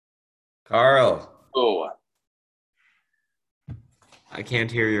Carl, Oh, I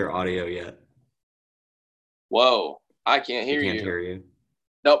can't hear your audio yet. whoa. I can't I hear can't you. hear you.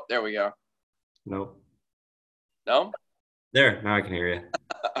 Nope, there we go. Nope. No? There, now I can hear you.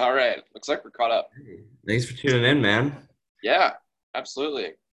 All right. Looks like we're caught up. Hey, thanks for tuning in, man. Yeah,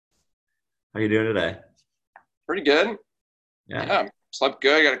 absolutely. How you doing today? Pretty good. Yeah, Yeah, slept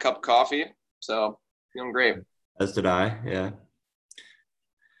good. Got a cup of coffee. So, feeling great. as did I. Yeah.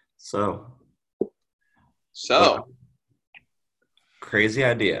 So, what So, crazy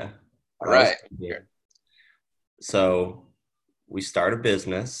idea. all I was right. thinking. So, we start a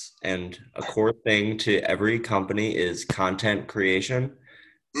business, and a core thing to every company is content creation.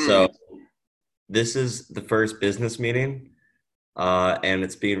 So, Mm, this is the first business meeting. And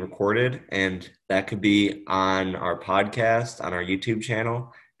it's being recorded, and that could be on our podcast, on our YouTube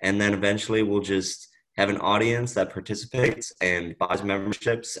channel, and then eventually we'll just have an audience that participates and buys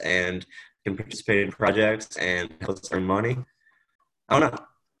memberships and can participate in projects and help us earn money. I don't know.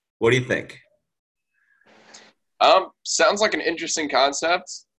 What do you think? sounds like an interesting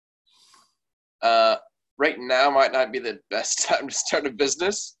concept. Uh, right now might not be the best time to start a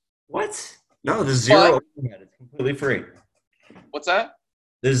business. What? No, there's But zero overhead. It's completely free. what's that?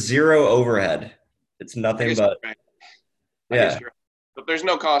 There's zero overhead. It's I nothing guess but, you're right. I guess yeah, you're right. But there's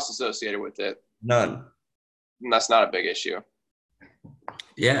no cost associated with it. none. And that's not a big issue.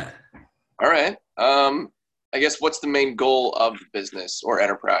 Yeah. All right. I guess what's the main goal of the business or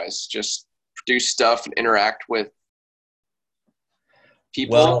enterprise? Just produce stuff and interact with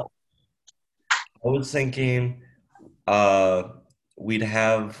people. Well, I was thinking uh, we'd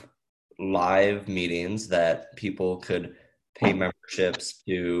have live meetings that people could pay memberships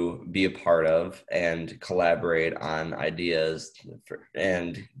to be a part of and collaborate on ideas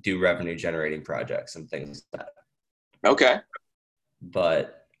and do revenue generating projects and things like that. Okay.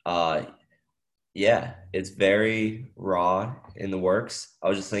 But yeah, it's very raw in the works. I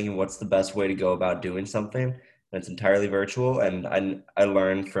was just thinking, what's the best way to go about doing something? And it's entirely virtual. And I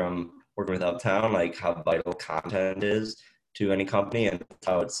learned from working with Uptown, like how vital content is to any company and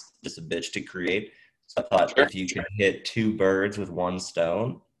how it's just a bitch to create. So I thought Sure. if you could hit two birds with one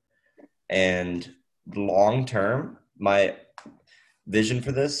stone and long term, my vision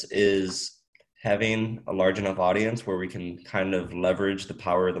for this is having a large enough audience where we can kind of leverage the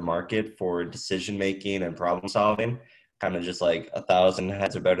power of the market for decision making and problem solving, kind of just like a thousand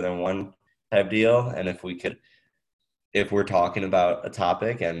heads are better than one type deal. And if we're talking about a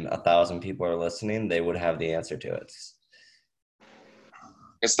topic and a thousand people are listening, they would have the answer to it.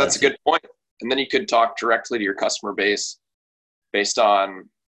 Guess that's a That's it. good point. And then you could talk directly to your customer base based on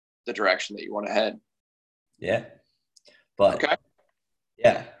the direction that you want to head. Yeah. But Okay.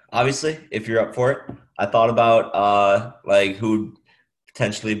 yeah, obviously, if you're up for it, I thought about like who'd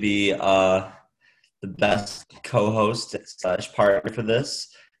potentially be the best co-host slash partner for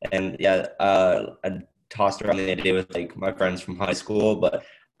this. And yeah, I tossed around the idea with like my friends from high school, but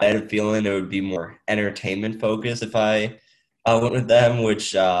I had a feeling it would be more entertainment focused if I went with them,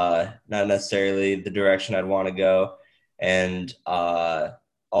 which not necessarily the direction I'd want to go. And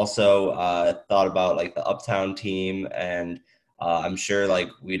also thought about like the Uptown team, and I'm sure like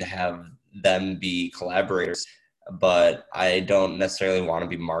we'd have them be collaborators, but I don't necessarily want to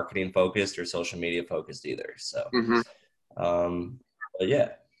be marketing focused or social media focused either. So, Mm-hmm. um, but yeah,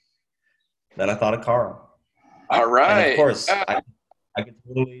 then I thought of Carl. All And of right. course, Yeah. I could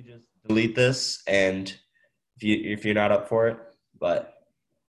totally just delete this and if you're not up for it, but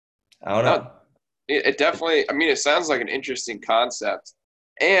I don't No, know. it definitely, I mean, it sounds like an interesting concept.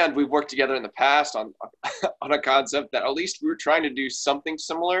 And we've worked together in the past on on a concept that at least we were trying to do something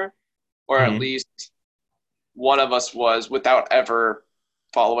similar, or at Hmm. least one of us was without ever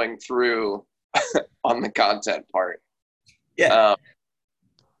following through on the content part. Yeah. Um,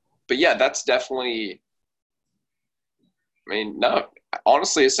 but yeah, that's definitely. I mean, no,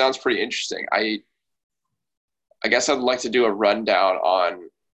 honestly, it sounds pretty interesting. I guess I'd like to do a rundown on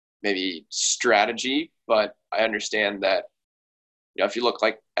maybe strategy, but I understand that if you look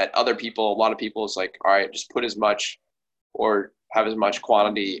like at other people, a lot of people is like, all right, just put as much or have as much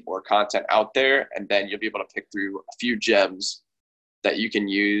quantity or content out there, and then you'll be able to pick through a few gems that you can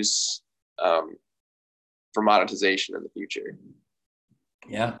use um, for monetization in the future.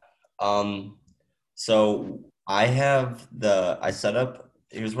 Yeah. Um, so I set up,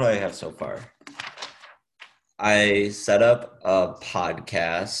 here's what I have so far. I set up a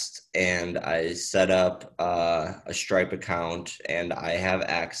podcast and I set up a Stripe account, and I have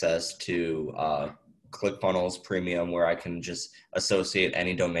access to ClickFunnels Premium where I can just associate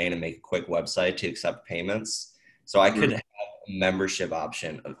any domain and make a quick website to accept payments. So I Mm-hmm. could have a membership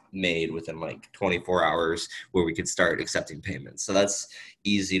option made within like 24 hours where we could start accepting payments. So that's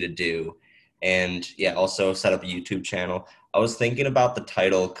easy to do. And yeah, also set up a YouTube channel. I was thinking about the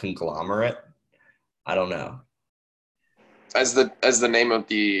title Conglomerate. I don't know. As the name of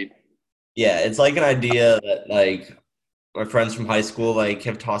the Yeah, it's like an idea that like my friends from high school like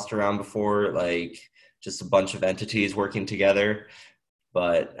have tossed around before, like just a bunch of entities working together.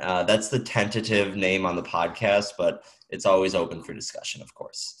 But that's the tentative name on the podcast, but it's always open for discussion, of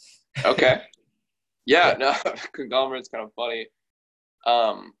course. Okay. Yeah, Yeah. no, conglomerate's kind of funny.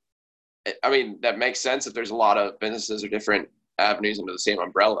 I mean, that makes sense if there's a lot of businesses or different avenues under the same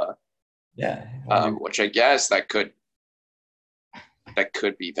umbrella, Yeah. which I guess that could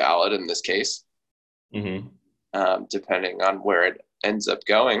be valid in this case, Mm-hmm. depending on where it ends up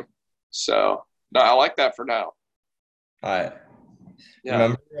going. So, no, I like that for now. All right. Yeah.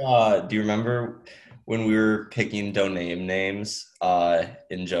 Remember, do you remember when we were picking domain names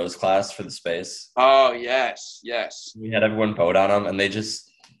in Joe's class for the space? Oh, yes, yes. We had everyone vote on them, and they just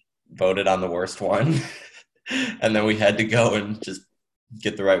voted on the worst one. And then we had to go and just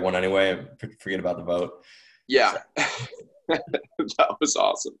get the right one anyway and forget about the vote. Yeah. So, That was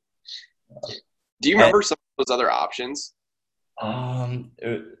awesome. Do you and, remember some of those other options?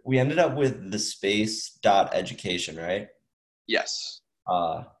 we ended up with the space dot education, right? Yes.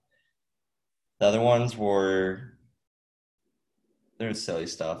 Uh, the other ones were silly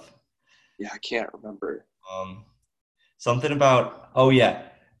stuff. Yeah, I can't remember. Um, something about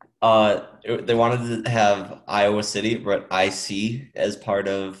they wanted to have Iowa City, but IC as part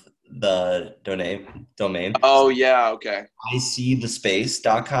of the domain. Oh, yeah, okay.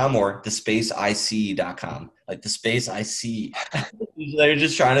 ICthespace.com or thespaceIC.com. Like the space I see. They're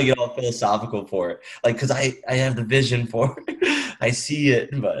just trying to get all philosophical for it. Like, because I have the vision for it. I see it,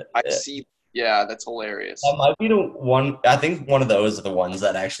 but I see. Yeah, that's that hilarious. might be the one. I think one of those are the ones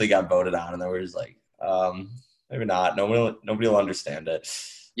that actually got voted on, and they were just like, maybe not. Nobody will understand it.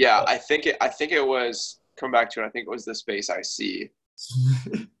 Yeah, But I think it was come back to it. I think it was the space I see.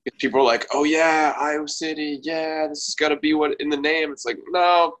 People were like, "Oh yeah, Iowa City. Yeah, this has got to be what in the name." It's like,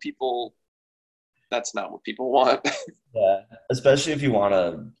 no, people. That's not what people want. yeah, especially if you want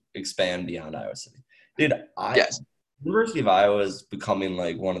to expand beyond Iowa City, dude. Yes. University of Iowa is becoming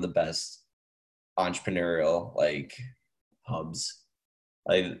like one of the best entrepreneurial like hubs.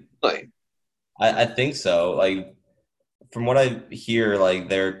 Like Really. I think so. Like from what I hear, like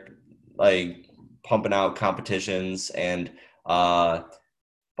they're like pumping out competitions and uh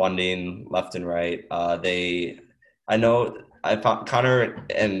funding left and right. I know I found Connor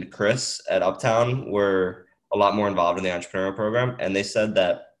and Chris at Uptown were a lot more involved in the entrepreneurial program, and they said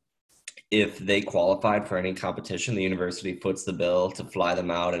that if they qualified for any competition, the university foots the bill to fly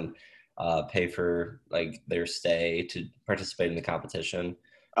them out and pay for like their stay to participate in the competition.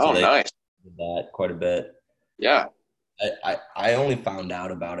 So Oh, they nice. did that quite a bit. Yeah. I only found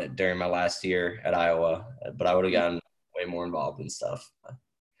out about it during my last year at Iowa, but I would have gotten way more involved in stuff.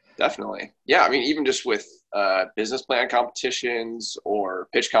 Definitely. Yeah. I mean, even just with business plan competitions or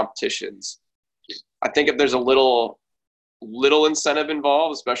pitch competitions, I think if there's a little incentive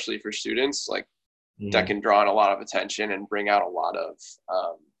involved, especially for students, like that Mm-hmm. can draw in a lot of attention and bring out a lot of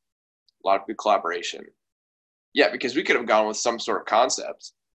good collaboration. Yeah, because we could have gone with some sort of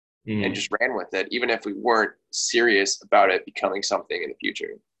concept and Mm-hmm. just ran with it, even if we weren't serious about it becoming something in the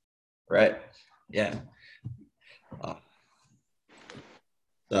future. Right. Yeah. Uh,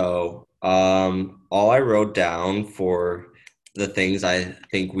 So, all I wrote down for the things I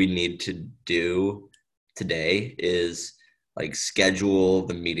think we need to do today is like schedule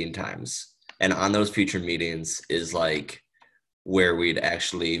the meeting times. And on those future meetings is like where we'd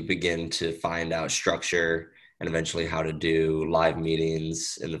actually begin to find out structure and eventually how to do live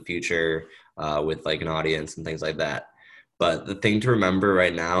meetings in the future with like an audience and things like that. But the thing to remember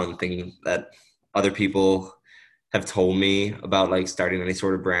right now and thing that other people have told me about like starting any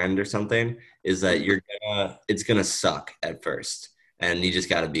sort of brand or something is that it's gonna suck at first and you just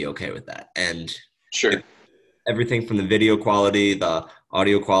got to be okay with that. And Sure. it, everything from the video quality, the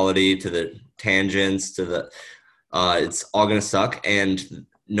audio quality to the tangents to the it's all gonna suck, and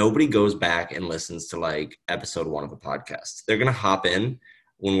nobody goes back and listens to like episode 1 of a podcast. They're gonna hop in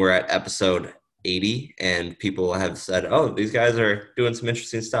when we're at episode 80 and people have said, oh, these guys are doing some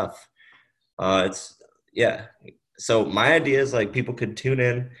interesting stuff. It's yeah. So my idea is like people could tune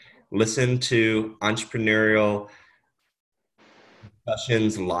in, listen to entrepreneurial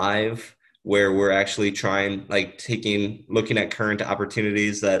discussions live where we're actually trying like looking at current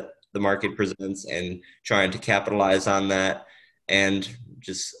opportunities that the market presents and trying to capitalize on that and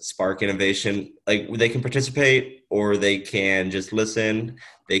just spark innovation. Like they can participate or they can just listen.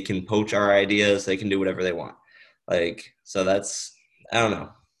 They can poach our ideas. They can do whatever they want. Like, so that's, I don't know.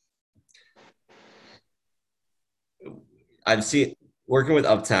 I've seen working with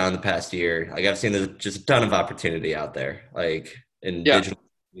Uptown the past year, like I've seen there's just a ton of opportunity out there, like in Yeah. digital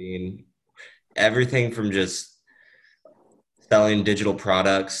marketing, everything from just selling digital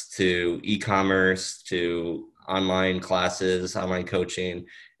products to e-commerce to online classes, online coaching.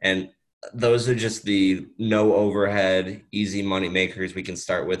 And those are just the no overhead, easy money makers we can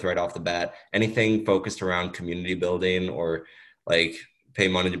start with right off the bat. Anything focused around community building or like pay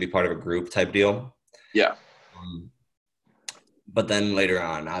money to be part of a group type deal. Yeah. Um, but then later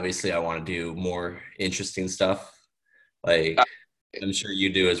on, obviously I want to do more interesting stuff. Like Uh, I'm sure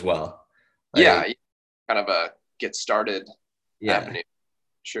you do as well. yeah. Like, Kind of a get started yeah. avenue.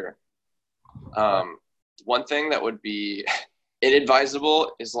 Sure. Um, One thing that would be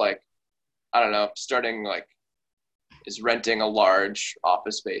inadvisable is like, I don't know, starting like is renting a large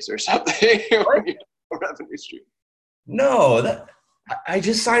office space or something. Revenue stream. No, I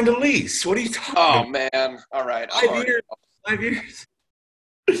just signed a lease. What are you talking Oh about? man. All right. I'm 5 years. already. 5 years.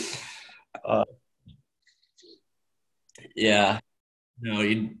 Uh, yeah. No,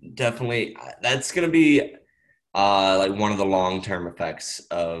 you definitely. That's gonna be like one of the long term effects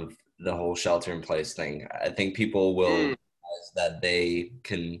of the whole shelter in place thing. I think people will Mm, realize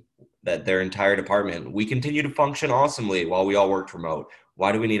that their entire department, we continue to function awesomely while we all worked remote.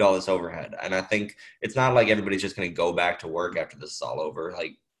 Why do we need all this overhead? And I think it's not like everybody's just going to go back to work after this is all over.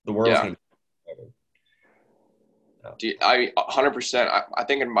 Like the world's yeah. going to be over. I 100%. I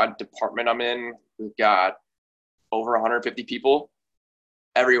think in my department I'm in, we've got over 150 people.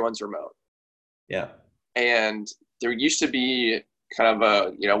 Everyone's remote. Yeah. And there used to be kind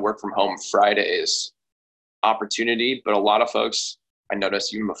of a, work from home Fridays opportunity, but a lot of folks I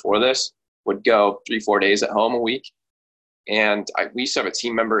noticed even before this would go 3-4 days at home a week. And we used to have a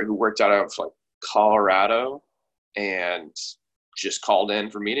team member who worked out of like Colorado and just called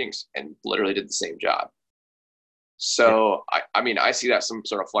in for meetings and literally did the same job. So I mean, I see that some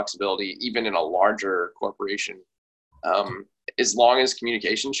sort of flexibility even in a larger corporation, as long as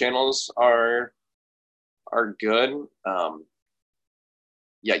communication channels are good.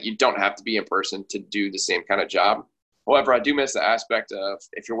 Yeah, you don't have to be in person to do the same kind of job. However, I do miss the aspect of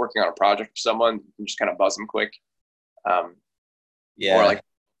if you're working on a project with someone, you can just kind of buzz them quick, um, or Yeah. like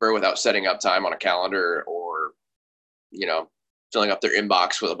or without setting up time on a calendar, or you know, filling up their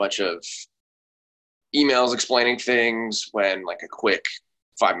inbox with a bunch of emails explaining things when like a quick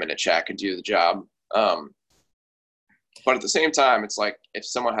 5-minute chat could do the job. But at the same time, it's like if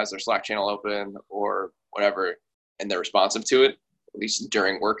someone has their Slack channel open or whatever, and they're responsive to it, at least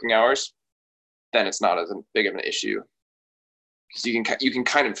during working hours, then it's not as big of an issue because you can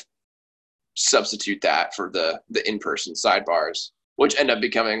kind of substitute that for the in-person sidebars, which end up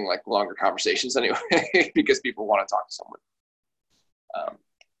becoming like longer conversations anyway because people want to talk to someone.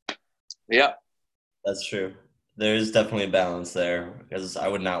 Yeah. That's true. There's definitely a balance there because I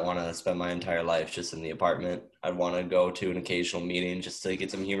would not want to spend my entire life just in the apartment. I'd want to go to an occasional meeting just to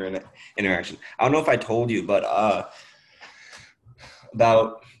get some human interaction. I don't know if I told you, but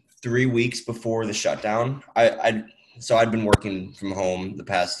about 3 weeks before the shutdown, so I'd been working from home the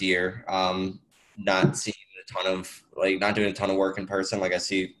past year, not seeing a ton of not doing a ton of work in person. Like I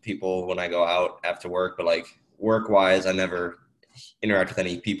see people when I go out after work, but like work wise, I never interact with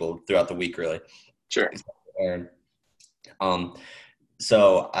any people throughout the week really. Sure. And, um,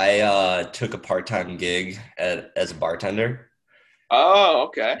 so I took a part-time gig as a bartender. Oh,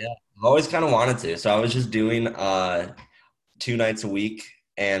 okay. Yeah, I've always kind of wanted to. So I was just doing 2 nights a week,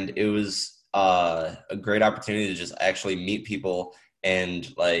 and it was a great opportunity to just actually meet people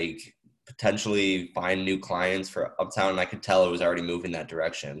and like potentially find new clients for Uptown. And I could tell it was already moving that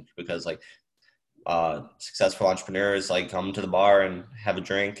direction because like successful entrepreneurs like come to the bar and have a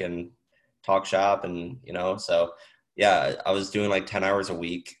drink and talk shop, and so yeah, I was doing like 10 hours a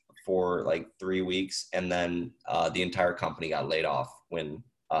week for like 3 weeks, and then the entire company got laid off when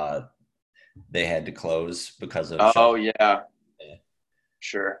they had to close because of Oh, shut. yeah.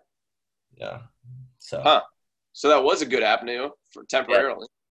 Sure. Yeah, so Huh. So that was a good avenue for yeah, temporarily.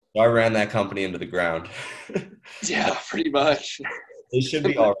 so I ran that company into the ground. Yeah, pretty much. They should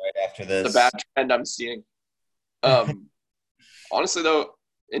be all right after The bad this. trend I'm seeing. Um, Honestly, though,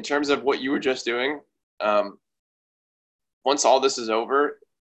 in terms of what you were just doing, um, once all this is over,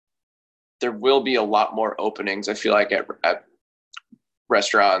 there will be a lot more openings. I feel like at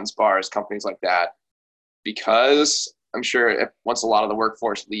restaurants, bars, companies like that, because I'm sure if once a lot of the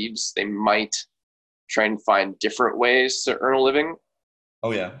workforce leaves, they might try and find different ways to earn a living.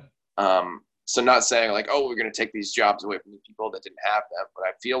 Oh yeah. So not saying like, oh, we're going to take these jobs away from the people that didn't have them, but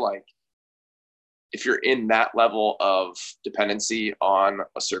I feel like if you're in that level of dependency on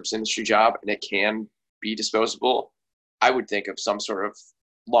a service industry job and it can be disposable, I would think of some sort of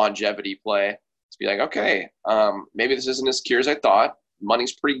longevity play to be like, okay, maybe this isn't as secure as I thought.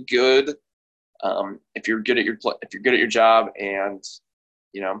 Money's pretty good. If you're good at your job and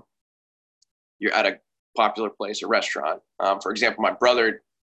you know you're at a popular place or restaurant. For example, my brother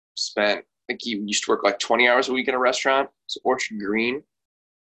spent, I think he used to work like 20 hours a week in a restaurant, it's Orchard Green,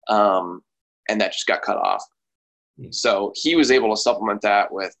 and that just got cut off. So he was able to supplement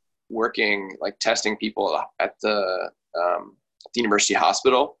that with working, like testing people at the university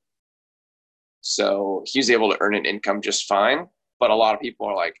hospital. So he was able to earn an income just fine. But a lot of people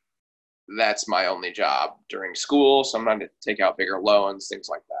are like, that's my only job during school. So I'm going to take out bigger loans, things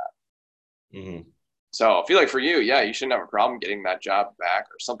like that. Mm-hmm. So I feel like for you, yeah, you shouldn't have a problem getting that job back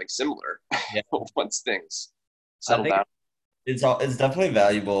or something similar Yeah. once things I settle think down. it's definitely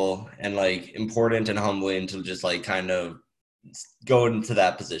valuable and like important and humbling to just like kind of go into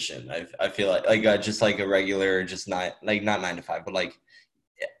that position. I feel like just like a regular, just not like not 9 to 5, but like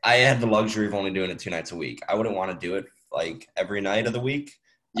I had the luxury of only doing it 2 nights a week. I wouldn't want to do it like every night of the week.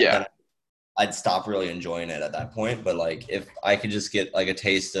 Yeah. Then I'd stop really enjoying it at that point. But like if I could just get like a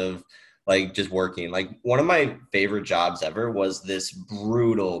taste of like just working, like one of my favorite jobs ever was this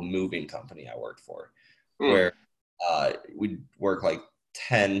brutal moving company I worked for, Hmm. where we'd work like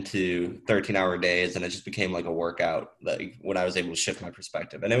 10 to 13-hour days, and it just became like a workout like when I was able to shift my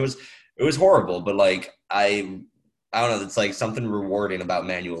perspective. And it was horrible, but like I don't know, it's like something rewarding about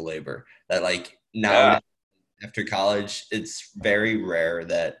manual labor that like Yeah. nowadays after college, it's very rare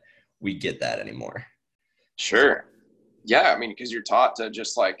that we get that anymore. Sure. Yeah. I mean, because you're taught to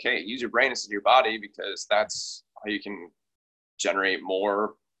just like, hey, use your brain instead of your body because that's how you can generate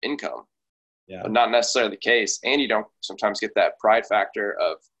more income. Yeah. But not necessarily the case. And you don't sometimes get that pride factor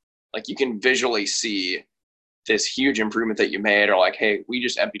of like you can visually see this huge improvement that you made, or like, hey, we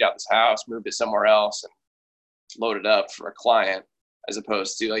just emptied out this house, moved it somewhere else, and loaded up for a client, as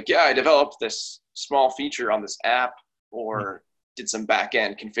opposed to like, yeah, I developed this small feature on this app or did some back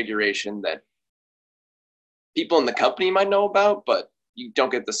end configuration that people in the company might know about, but you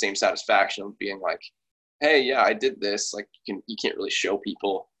don't get the same satisfaction of being like, hey, yeah, I did this. Like you can't really show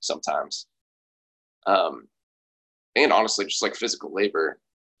people sometimes. Um, and honestly, just like physical labor,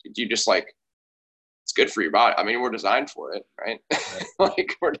 you just like it's good for your body. I mean, we're designed for it, right? Right.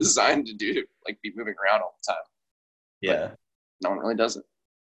 Like we're designed to do like be moving around all the time, but Yeah. no one really does it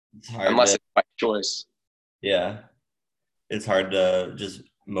It's hard unless to, it's by choice. yeah. It's hard to just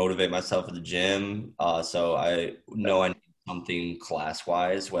motivate myself at the gym. So I know I need something class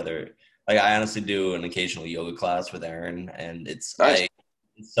wise, whether like I honestly do an occasional yoga class with Aaron, and Nice.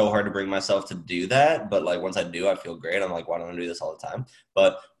 it's so hard to bring myself to do that. But like once I do, I feel great. I'm like, why don't I do this all the time?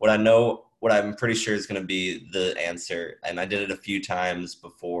 But what I'm pretty sure is going to be the answer, and I did it a few times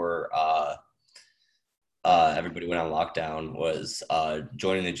before everybody went on lockdown, was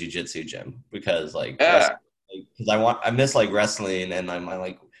joining the jiu-jitsu gym because like Yeah, because I miss like wrestling, and I'm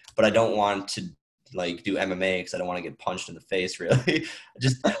like, but I don't want to like do MMA because I don't want to get punched in the face. Really, I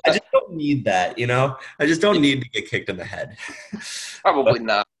just don't need that, you know. I just don't need to get kicked in the head. but probably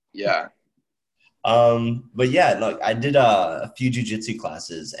not. Yeah, but yeah, look, I did a few jujitsu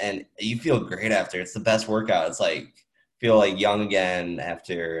classes, and you feel great after. It's the best workout. It's like feel like young again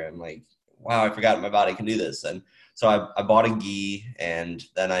after. I'm like, wow, I forgot my body can do this. And so I bought a gi, and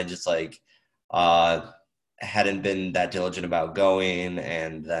then I just like uh hadn't been that diligent about going,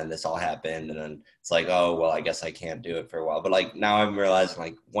 and then this all happened, and then it's like, oh well, I guess I can't do it for a while. But like now I'm realizing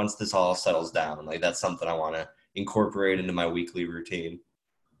like once this all settles down, like that's something I want to incorporate into my weekly routine.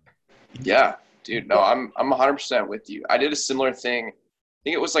 yeah, dude. No, I'm 100% with you. I did a similar thing. I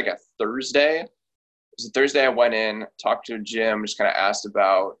think it was like a Thursday. It was a Thursday. I went in, talked to a gym, just kind of asked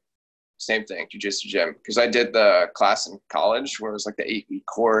about same thing, jujitsu gym, because I did the class in college where it was like the 8 week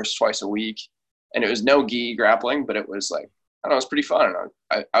course twice a week, and it was no gi grappling, but it was like I don't know, it was pretty fun.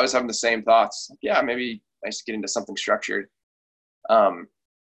 I was having the same thoughts. Like, yeah, maybe nice to get into something structured. Um,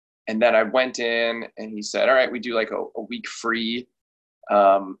 and then I went in, and he said, "All right, we do like a week free,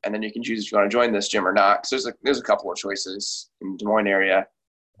 and then you can choose if you want to join this gym or not." So there's a couple of choices in Des Moines area,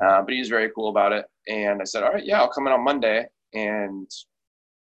 but he was very cool about it. And I said, "All right, yeah, I'll come in on Monday and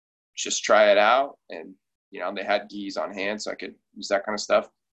just try it out." And they had gis on hand, so I could use that kind of stuff.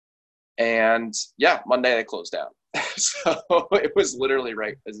 And yeah, Monday they closed down. So it was literally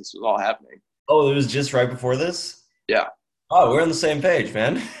right as this was all happening. Oh, it was just right before this. Yeah. Oh, we're on the same page,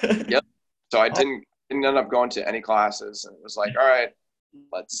 man. Yep. So I Oh, didn't end up going to any classes, and it was like, all right,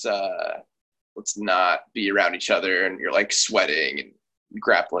 let's not be around each other and you're like sweating and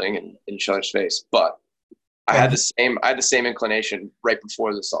grappling in each other's face. But I had the same inclination right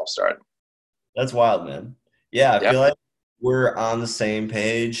before this all started. That's wild, man. Yeah, I Yeah, feel like we're on the same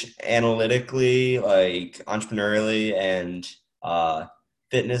page analytically, like entrepreneurially and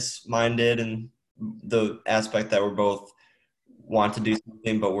fitness minded, and the aspect that we're both want to do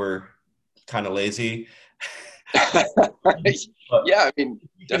something, but we're kind of lazy. But yeah. I mean,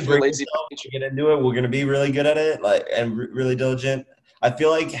 you can definitely bring lazy by yourself nature. to get into it. We're going to be really good at it, like, and really diligent. I feel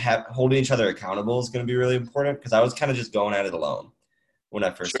like holding each other accountable is going to be really important because I was kind of just going at it alone when I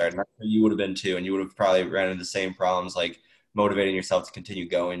first Sure. started. You would have been too, and you would have probably ran into the same problems, like motivating yourself to continue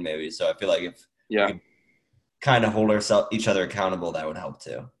going, maybe. So I feel like if we Yeah. could kind of hold each other accountable, that would help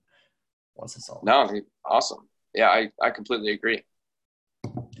too. Once it's all. No, I mean, awesome. Yeah, I completely agree.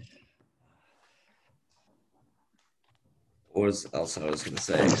 What was else I was going to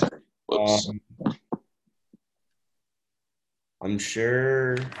say? Whoops. Um, I'm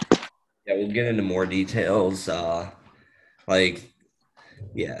sure. Yeah, we'll get into more details. Like,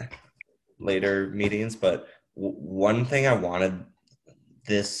 yeah, later meetings. But one thing I wanted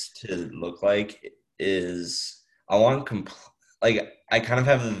this to look like is I want like I kind of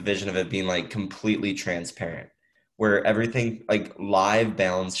have the vision of it being like completely transparent, where everything like live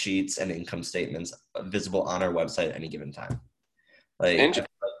balance sheets and income statements visible on our website at any given time. Like I And feel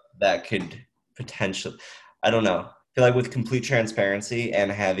like that could potentially, I don't know, I feel like with complete transparency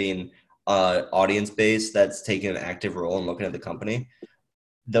and having audience base that's taking an active role in looking at the company,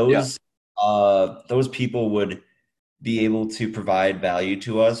 yeah, those people would be able to provide value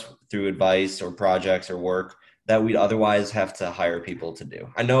to us through advice or projects or work that we'd otherwise have to hire people to do.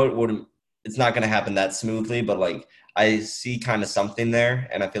 I know it's not going to happen that smoothly, but like I see kind of something there.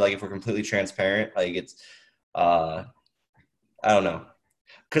 And I feel like if we're completely transparent, like it's, uh, I don't know.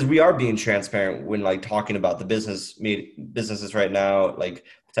 Cause we are being transparent when like talking about the businesses right now, like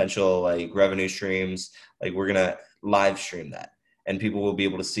potential like revenue streams, like we're going to live stream that and people will be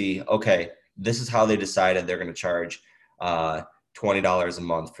able to see, okay, this is how they decided they're going to charge uh, $20 a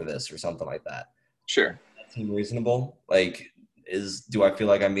month for this or something like that. sure. That seem reasonable? Like, do I feel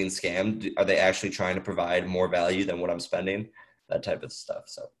like I'm being scammed? Are they actually trying to provide more value than what I'm spending? That type of stuff.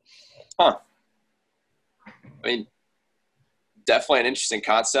 So, Huh. I mean, definitely an interesting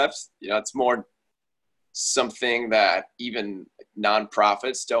concept. You know, it's more something that even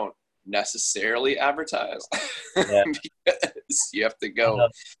nonprofits don't necessarily advertise yeah, because you have to I go know.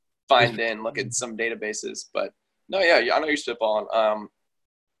 There's, find and look at some databases. But no, yeah, I know you're spitballing.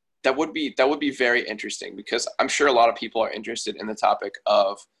 That would be very interesting because I'm sure a lot of people are interested in the topic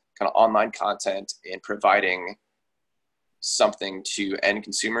of kind of online content and providing something to end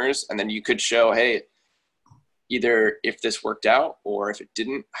consumers, and then you could show, hey, either if this worked out or if it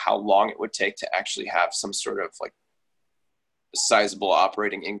didn't, how long it would take to actually have some sort of like sizable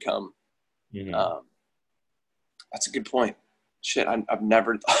operating income. Mhm. Um, that's a good point. Shit, I've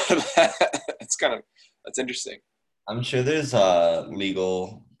never thought of that. It's kind of that's interesting. I'm sure there's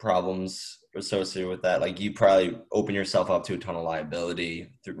legal problems associated with that. Like you probably open yourself up to a ton of liability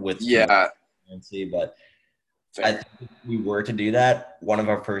with too much Yeah, transparency. But I fair. think if we were to do that, one of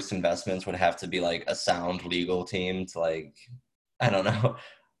our first investments would have to be like a sound legal team to like, I don't know,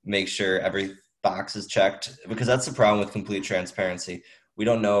 make sure every box is checked because that's the problem with complete transparency. We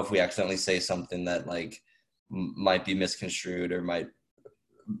don't know if we accidentally say something that like might be misconstrued or might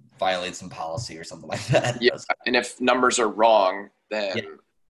violate some policy or something like that. Yeah, and if numbers are wrong, Yeah, then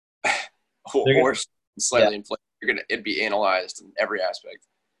they're or gonna, yeah. slightly inflated, it'd be analyzed in every aspect.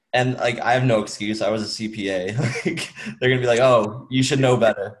 And like I have no excuse. I was a CPA. Like they're gonna be like, "Oh, you should know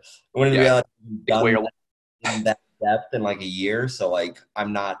better." When in Yeah, reality, I've take away done your that in that depth in like a year, so like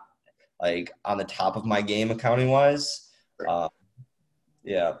I'm not like on the top of my game accounting wise. Uh,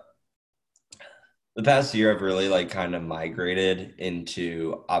 yeah, the past year I've really like kind of migrated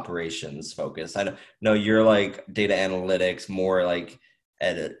into operations focus. know you're like data analytics, more like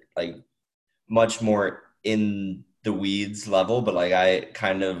edit, like much more in the weeds level, but like I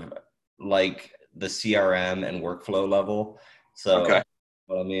kind of like the CRM and workflow level. Okay. So,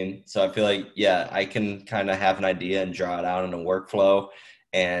 what I mean, so I feel like, yeah, I can kind of have an idea and draw it out in a workflow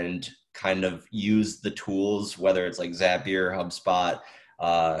and kind of use the tools, whether it's like Zapier, HubSpot,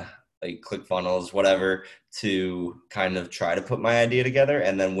 uh, like ClickFunnels, whatever, to kind of try to put my idea together.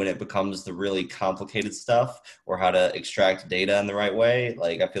 And then when it becomes the really complicated stuff or how to extract data in the right way,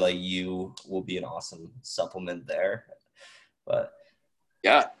 like I feel like you will be an awesome supplement there. But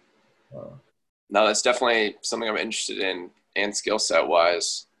Yeah. uh, No, that's definitely something I'm interested in and skill set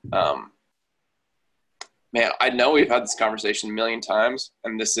wise. Um, Man, I know we've had this conversation a million times,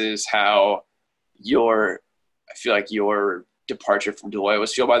 and this is how I feel like your departure from Deloitte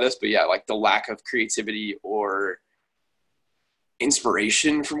was fueled by this, but yeah, like the lack of creativity or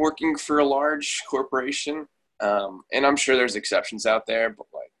inspiration from working for a large corporation. And I'm sure there's exceptions out there, but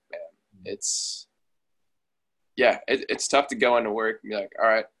like, man, it's, yeah, it's tough to go into work and be like, all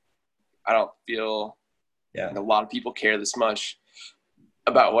right, I don't feel Yeah. like a lot of people care this much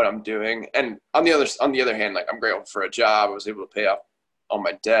about what I'm doing. And on the other hand, like I'm grateful for a job. I was able to pay off all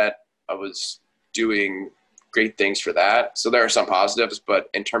my debt. I was doing great things for that. So there are some positives, but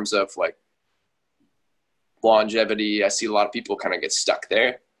in terms of like longevity, I see a lot of people kind of get stuck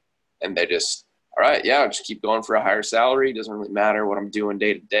there and they just, all right, yeah, I'll just keep going for a higher salary. It doesn't really matter what I'm doing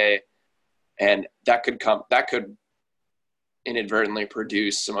day to day. And that could inadvertently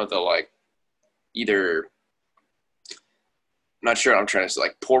produce some of the like either, I'm not sure what I'm trying to say,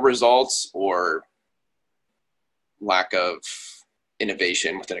 like poor results or lack of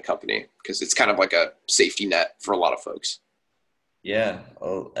innovation within a company because it's kind of like a safety net for a lot of folks. Yeah,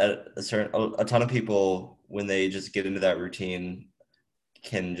 a ton of people when they just get into that routine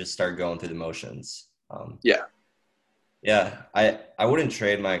can just start going through the motions. Yeah. Yeah, I wouldn't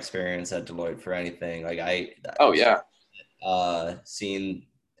trade my experience at Deloitte for anything. Like Oh yeah. seeing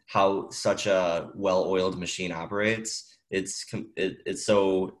how such a well-oiled machine operates, it's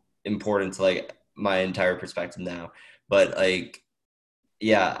so important to like my entire perspective now. But like,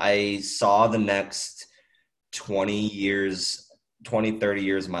 yeah, I saw the next 20 years 20, 30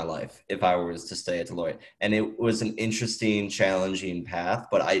 years of my life if I was to stay at Deloitte. And it was an interesting, challenging path.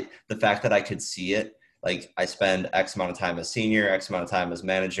 But the fact that I could see it, like I spend X amount of time as senior, X amount of time as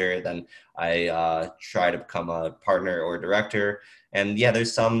manager, then I try to become a partner or director. And yeah,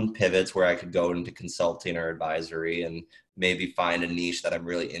 there's some pivots where I could go into consulting or advisory and maybe find a niche that I'm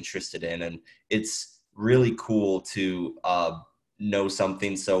really interested in. And it's really cool to know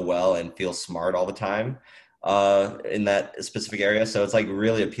something so well and feel smart all the time in that specific area. So it's like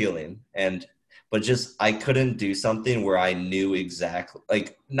really appealing. But just I couldn't do something where I knew exactly,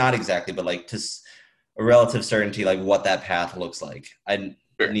 like not exactly, but like to a relative certainty, like what that path looks like. I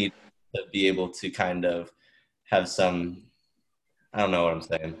Sure. need to be able to kind of have some, I don't know what I'm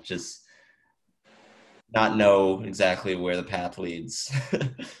saying, just not know exactly where the path leads.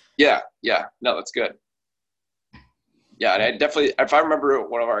 Yeah. Yeah. No, that's good. Yeah, and I definitely, if I remember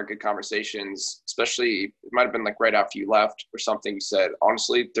one of our good conversations, especially it might have been like right after you left or something, you said,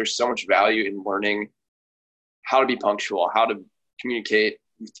 honestly, there's so much value in learning how to be punctual, how to communicate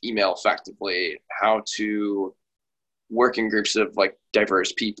with email effectively, how to work in groups of like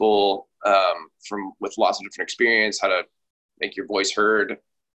diverse people from with lots of different experience, how to make your voice heard if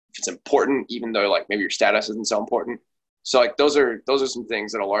it's important, even though like maybe your status isn't so important. So like those are some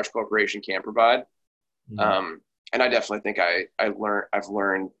things that a large corporation can provide. Mhm. Um, and I definitely think I've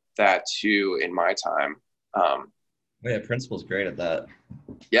learned that too in my time. Um, Yeah, principal's great at that.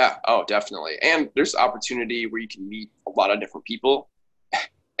 yeah, oh, definitely. And there's opportunity where you can meet a lot of different people,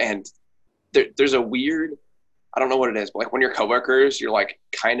 and there's a weird, I don't know what it is, but like when you're coworkers, you're like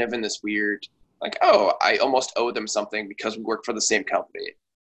kind of in this weird, like, oh, I almost owe them something because we work for the same company.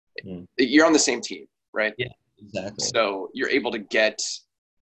 Mm. You're on the same team, right? Yeah, exactly. So you're able to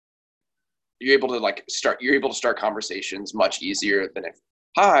start conversations much easier than if,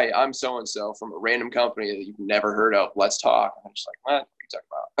 hi, I'm so and so from a random company that you've never heard of, let's talk. I'm just like, what are you talking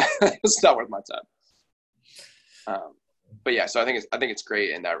about? It's not worth my time. But yeah, so I think it's great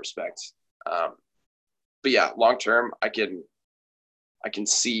in that respect. um, but yeah, long term, I can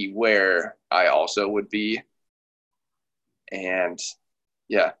see where I also would be. And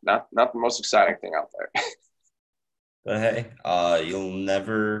yeah, not the most exciting thing out there. But hey, you'll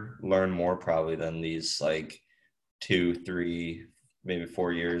never learn more probably than these like 2, 3, maybe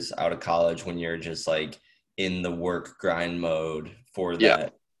 4 years out of college when you're just like in the work grind mode for Yeah,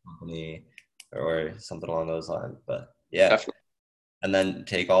 that company or something along those lines. But yeah, definitely. and then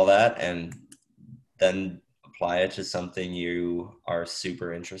take all that and then apply it to something you are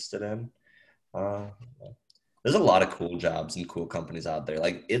super interested in. Uh, there's a lot of cool jobs and cool companies out there.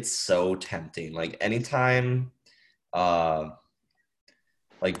 Like it's so tempting. Like anytime uh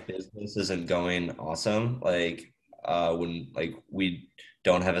like business isn't going awesome, like when like we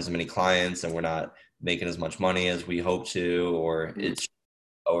don't have as many clients and we're not making as much money as we hope to, or Mhm. it's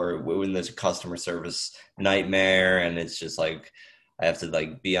or when there's a customer service nightmare and it's just like I have to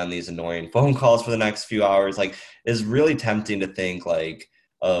like be on these annoying phone calls for the next few hours. Like it's really tempting to think like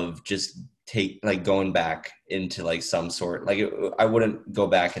of just take like going back into like some sort like I wouldn't go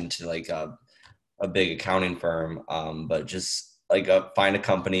back into like a big accounting firm, but just like find a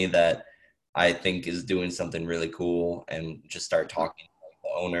company that I think is doing something really cool and just start talking to like,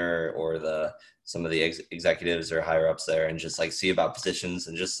 the owner or some of the executives or higher ups there and just like see about positions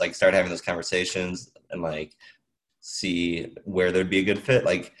and just like start having those conversations and like see where there'd be a good fit.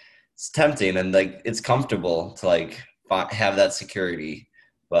 Like it's tempting and like it's comfortable to like have that security,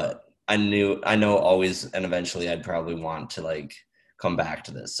 but I know always and eventually I'd probably want to like come back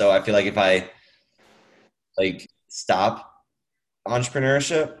to this. So I feel like if I like stop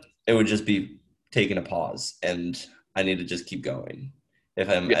entrepreneurship, it would just be taking a pause, and I need to just keep going if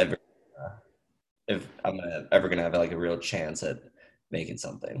I'm Yeah, ever ever gonna have like a real chance at making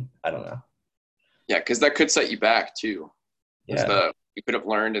something. I don't know. yeah, because that could set you back too. Because Yeah. you could have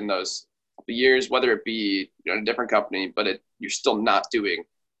learned in those years, whether it be a different company, but you're still not doing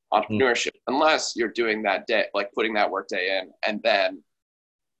Mm, entrepreneurship unless you're doing that day, like putting that work day in, and then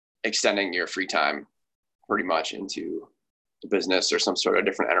extending your free time pretty much into the business or some sort of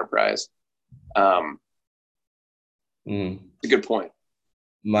different enterprise. Um, mm. it's a good point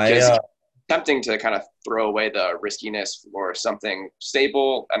My because tempting to kind of throw away the riskiness for something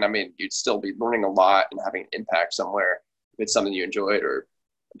stable. And I mean, you'd still be learning a lot and having an impact somewhere if it's something you enjoyed or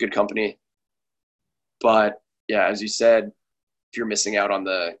a good company. But yeah, as you said, if you're missing out on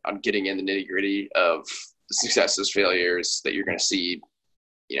getting in the nitty gritty of the successes, failures that you're going to see,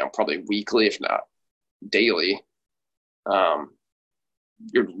 probably weekly, if not daily, um,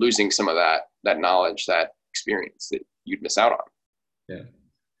 you're losing some of that knowledge, that experience that you'd miss out on. yeah.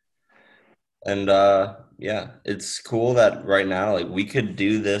 And yeah, it's cool that right now like we could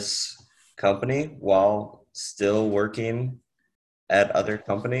do this company while still working at other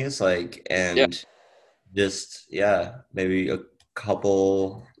companies like Yeah, and just yeah, maybe a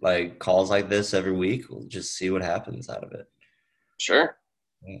couple like calls like this every week. We'll just see what happens out of it. sure.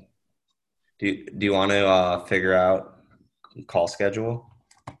 Yeah. Do you want to figure out call schedule?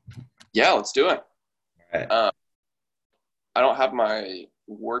 Yeah, let's do it. All right. Uh, I don't have my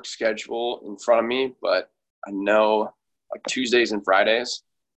work schedule in front of me, but I know like Tuesdays and Fridays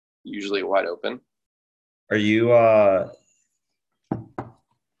usually wide open. Are you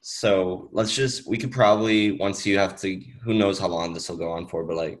so let's just we could probably once you have to who knows how long this will go on for,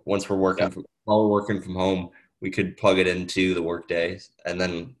 but like once we're Yeah, working from while we're working from home, we could plug it into the work day and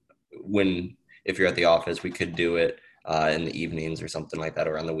then when if you're at the office, we could do it in the evenings or something like that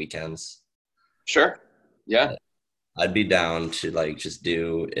or on the weekends. sure. Yeah. I'd be down to like just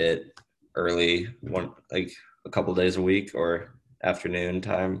do it early one like a couple days a week or afternoon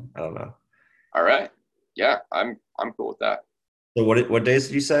time. I don't know. All right. Yeah, I'm cool with that. So what days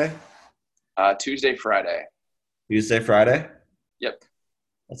did you say? Tuesday, Friday. Tuesday, Friday? Yep.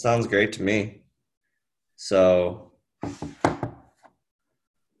 That sounds great to me. So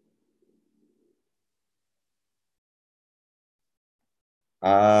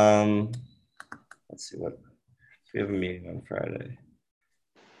um let's see what we have a meeting on Friday.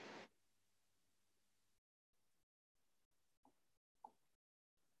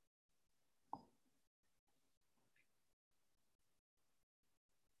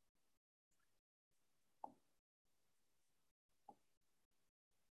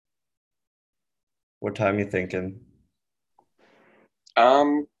 What time you thinking?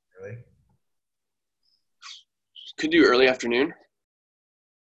 Um, Really? could do early afternoon.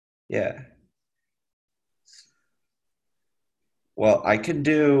 Yeah. Well, I could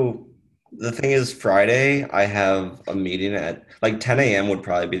do the thing is Friday, I have a meeting at like 10 a.m. would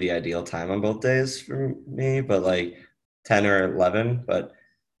probably be the ideal time on both days for me, but like 10 or 11. But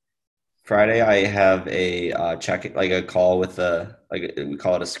Friday, I have a check like a call with the like we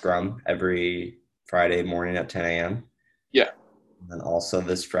call it a scrum every Friday morning at 10 a.m. Yeah. And then also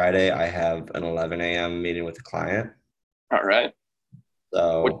this Friday, I have an 11 a.m. meeting with a client. All right.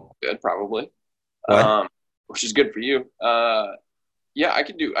 Which So is good, probably. what? Which is good for you. Yeah, I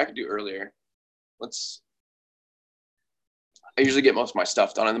could do earlier. Let's. I usually get most of my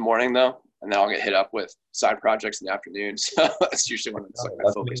stuff done in the morning though, and then I'll get hit up with side projects in the afternoon. So that's usually when it's like my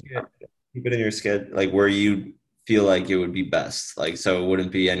Let's focus make time. it, keep it in your schedule, like where you feel like it would be best. Like so, it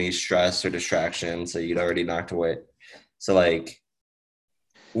wouldn't be any stress or distraction. So you'd already knocked away. So like,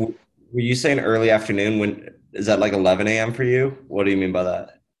 were you saying early afternoon? When is that like 11 a.m. for you? What do you mean by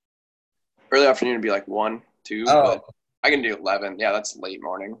that? Early afternoon would be like 1, 2, but Oh, I can do 11. Yeah, that's late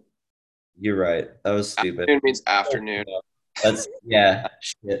morning. you're right. That was stupid. Afternoon means afternoon. That's yeah.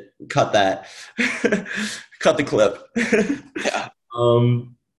 Shit. Cut that. Cut the clip. Yeah.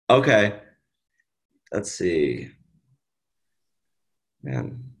 Okay. Let's see.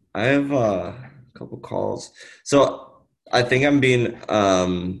 Man, I have a couple calls. So I think I'm being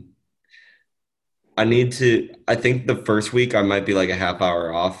I need to I think the first week I might be like a half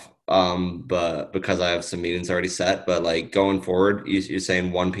hour off but because I have some meetings already set. But like going forward, you're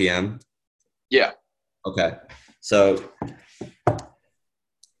saying 1 p.m. Yeah. Okay. So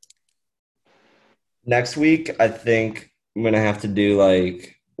next week, I think I'm gonna have to do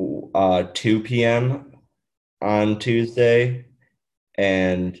like 2 p.m. on Tuesday,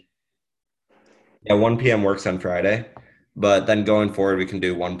 and yeah, 1 p.m. works on Friday. But then going forward, we can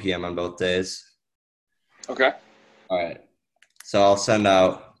do 1 p.m. on both days. Okay. All right. So I'll send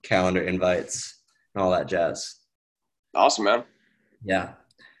out calendar invites and all that jazz. Awesome, man. Yeah.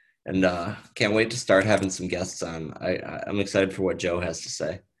 And can't wait to start having some guests on. I'm excited for what Joe has to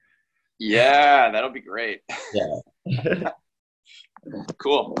say. Yeah, that'll be great. Yeah.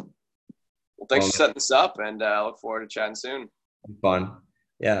 Cool. Well, thanks Well, for setting this up, and I look forward to chatting soon. fun.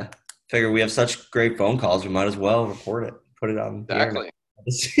 Yeah. Figure we have such great phone calls, we might as well record it, put it on the internet.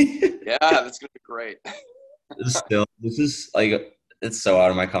 Exactly. Yeah, that's gonna be great. This is like it's so out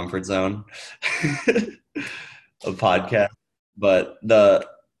of my comfort zone. A podcast. But the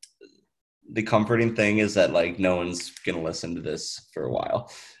comforting thing is that like no one's gonna listen to this for a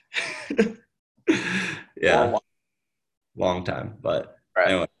while. Yeah, All long time. But right.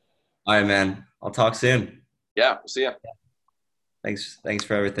 anyway, all right, man. I'll talk soon. Yeah, we'll see ya. Thanks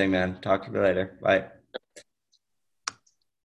for everything, man. Talk to you later. Bye.